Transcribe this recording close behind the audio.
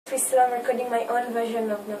Prissy, I'm recording my own version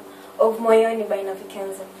of Moyoni by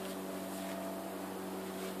Kenzo.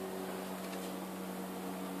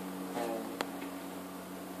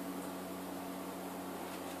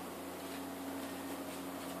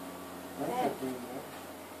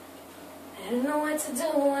 I don't know what to do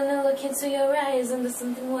when I look into your eyes, and there's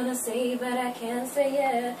something I wanna say, but I can't say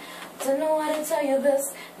it. Don't know how to tell you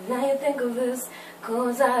this, now you think of this,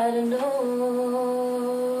 'cause I don't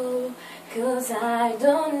know, 'cause I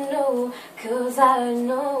don't know, 'cause I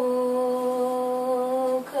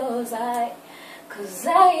know, 'cause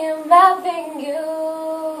I am loving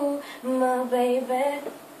you, my baby.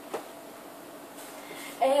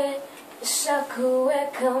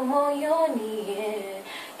 Shakuweka moyoni, yeah.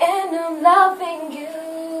 And I'm loving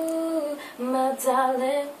you, my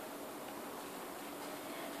darling.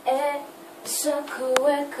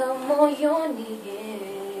 Shakuweka moyoni,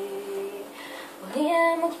 yeah. Well,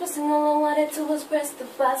 yeah, I'm expressing all I wanted to express the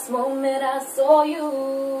first moment I saw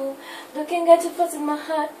you. Looking at you, fussing my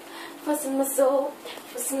heart, fussing my soul,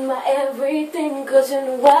 fussing my everything, 'cause you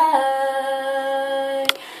know why.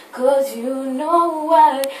 'Cause you know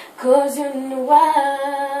why, 'cause you know why,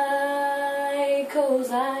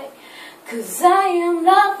 'cause I am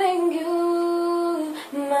loving you,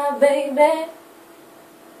 my baby.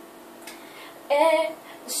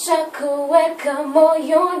 Shakuweka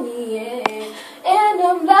moyoni, yeah. And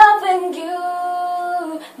I'm loving you,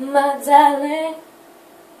 my darling.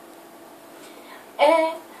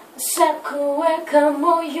 Shakuweka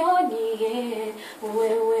moyoni, yeah.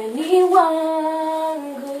 Wewe ni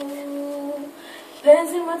wangu,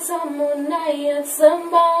 penzi matamu na ya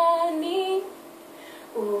thamani,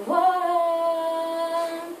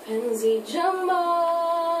 penzi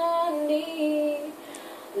jamani.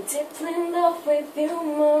 Deeply in love with you,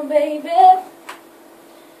 my baby.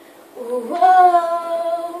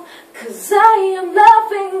 'Cause I am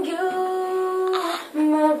loving you,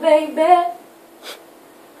 my baby.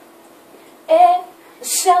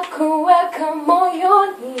 Shakuweka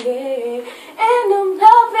moyoni, yeah. And I'm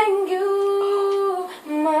loving you,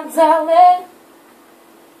 my darling.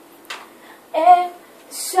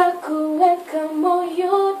 Shakuweka